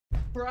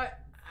Ow.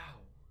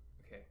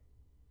 Okay.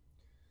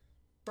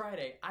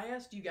 Friday, I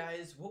asked you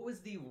guys what was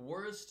the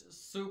worst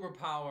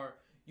superpower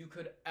you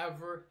could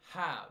ever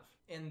have,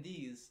 and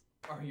these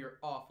are your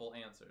awful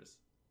answers.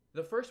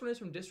 The first one is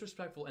from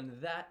Disrespectful, and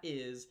that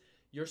is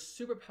your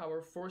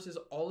superpower forces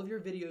all of your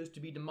videos to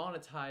be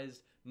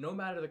demonetized no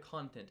matter the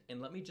content. And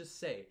let me just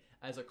say,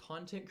 as a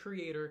content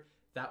creator,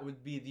 that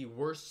would be the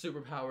worst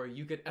superpower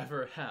you could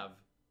ever have.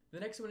 The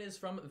next one is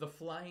from The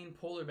Flying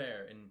Polar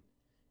Bear, and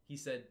he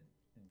said,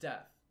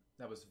 death.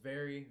 That was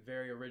very,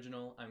 very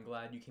original. I'm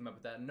glad you came up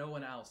with that. No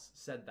one else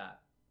said that.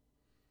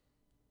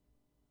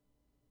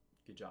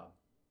 Good job.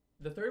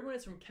 The third one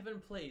is from Kevin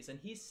Plays, and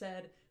he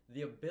said,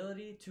 the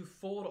ability to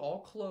fold all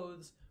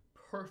clothes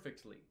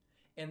perfectly.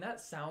 And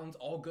that sounds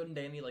all good and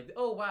dandy, like,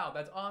 oh wow,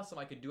 that's awesome,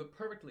 I could do it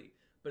perfectly.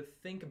 But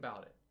think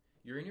about it.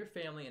 You're in your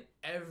family and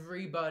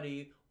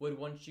everybody would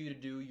want you to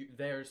do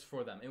theirs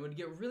for them. It would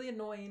get really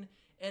annoying,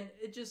 and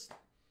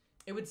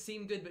it would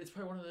seem good, but it's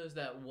probably one of those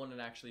that wouldn't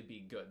actually be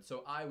good.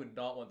 So I would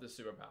not want this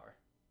superpower.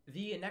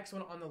 The next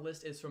one on the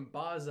list is from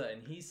Baza,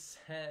 and he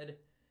said,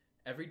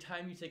 every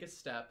time you take a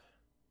step,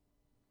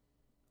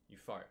 you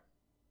fart.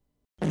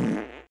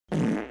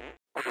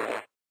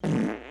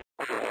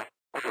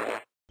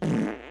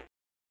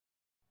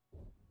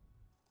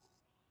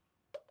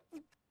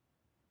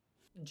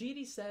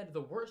 GD said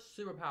the worst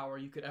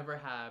superpower you could ever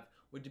have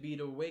would be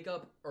to wake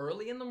up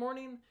early in the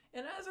morning,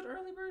 and as an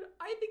early bird,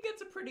 I think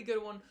it's a pretty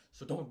good one,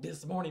 so don't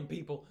diss morning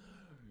people.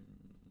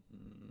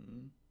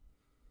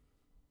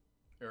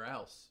 Or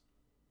else.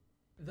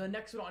 The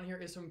next one on here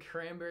is from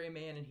Cranberry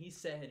Man, and he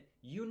said,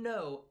 you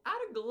know, at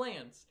a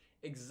glance,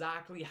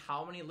 exactly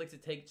how many licks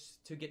it takes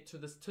to get to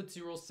this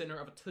Tootsie Roll center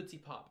of a Tootsie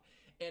Pop.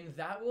 And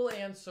that will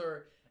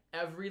answer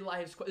every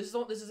life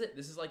question. This is it.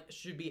 This is like,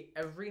 should be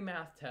every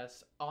math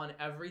test on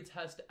every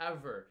test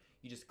ever.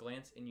 You just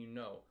glance and you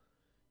know.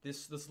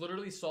 This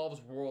literally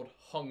solves world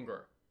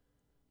hunger.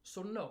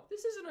 So no,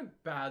 this isn't a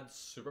bad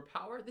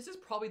superpower. This is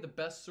probably the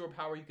best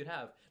superpower you could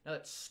have. Now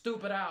that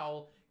stupid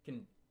owl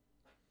can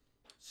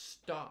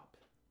stop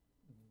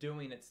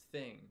doing its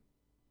thing.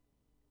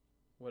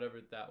 Whatever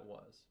that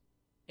was.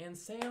 And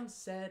Sam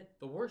said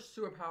the worst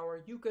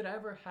superpower you could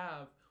ever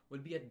have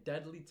would be a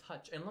deadly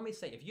touch. And let me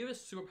say, if you have a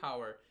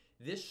superpower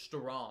this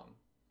strong,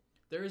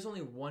 there is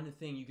only one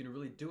thing you can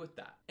really do with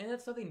that. And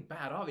that's nothing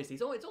bad, obviously.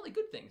 It's only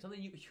good things.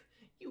 Something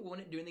you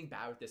wouldn't do anything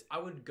bad with this. I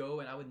would go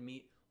and I would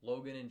meet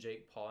Logan and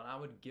Jake Paul, and I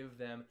would give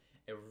them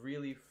a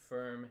really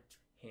firm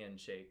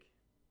handshake.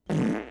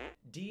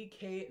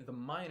 DK the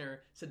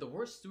Miner said the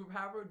worst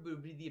superpower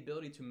would be the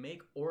ability to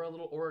make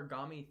little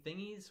origami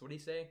thingies. What do you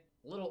say?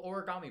 Little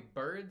origami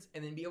birds,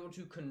 and then be able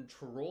to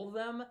control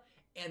them.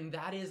 And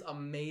that is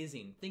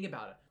amazing. Think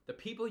about it. The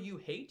people you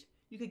hate,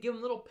 you could give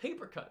them little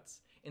paper cuts.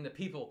 And the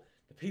people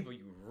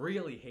you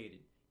really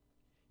hated,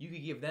 you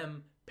could give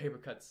them paper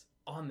cuts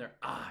on their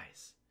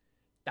eyes.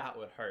 That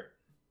would hurt.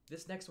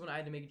 This next one I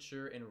had to make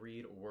sure and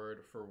read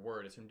word for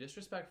word. It's from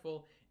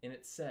Disrespectful, and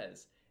it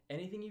says,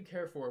 anything you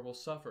care for will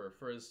suffer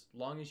for as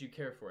long as you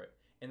care for it.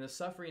 And the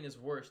suffering is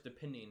worse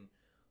depending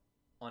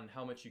on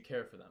how much you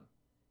care for them.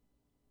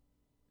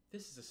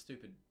 This is a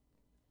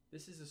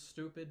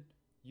stupid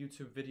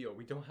YouTube video.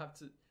 We don't have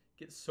to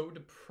get so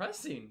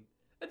depressing.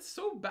 That's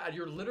so bad.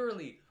 You're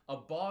literally a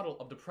bottle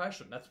of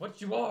depression. That's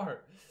what you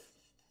are.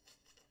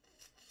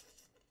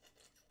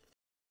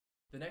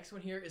 The next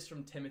one here is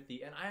from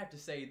Timothy, and I have to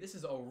say, this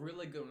is a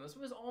really good one. This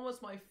was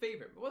almost my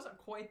favorite. It wasn't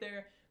quite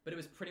there, but it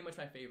was pretty much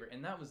my favorite,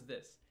 and that was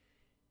this.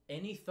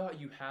 Any thought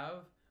you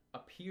have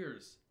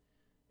appears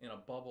in a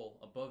bubble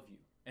above you.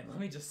 And let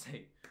me just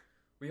say,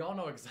 we all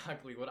know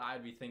exactly what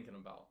I'd be thinking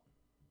about.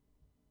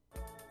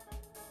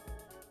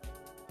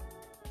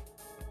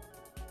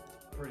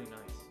 Pretty nice.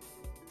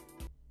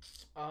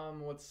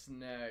 What's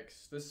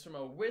next? This is from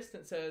a Wist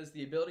that says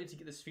the ability to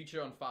get this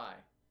feature on FIAY.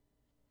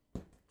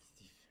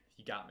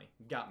 You got me.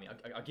 You got me.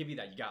 I'll give you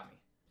that. You got me.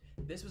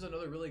 This was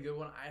another really good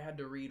one. I had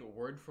to read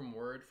word from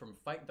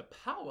Fight the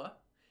Power,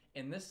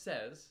 and this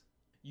says,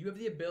 you have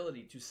the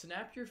ability to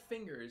snap your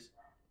fingers.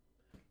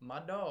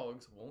 My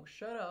dogs won't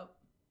shut up.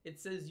 It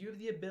says you have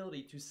the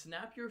ability to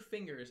snap your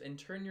fingers and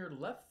turn your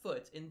left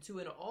foot into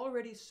an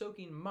already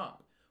soaking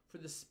mop for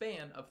the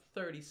span of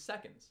 30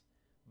 seconds.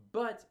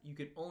 But you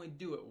can only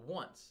do it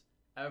once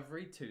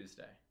every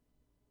Tuesday.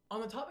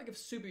 On the topic of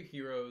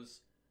superheroes,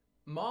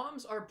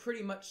 moms are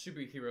pretty much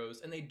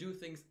superheroes and they do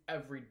things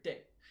every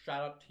day.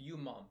 Shout out to you,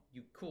 Mom.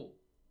 You cool.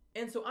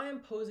 And so I am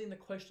posing the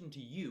question to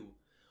you.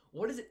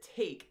 What does it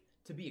take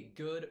to be a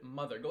good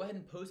mother? Go ahead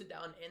and post it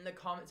down in the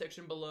comment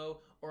section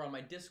below or on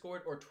my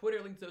Discord or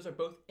Twitter. Links, those are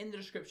both in the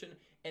description.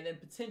 And then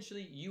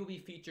potentially you will be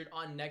featured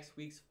on next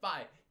week's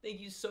FIAY. Thank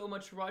you so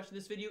much for watching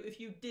this video.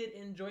 If you did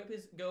enjoy it,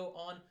 please go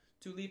on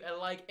to leave a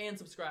like and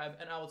subscribe.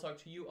 And I will talk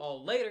to you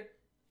all later.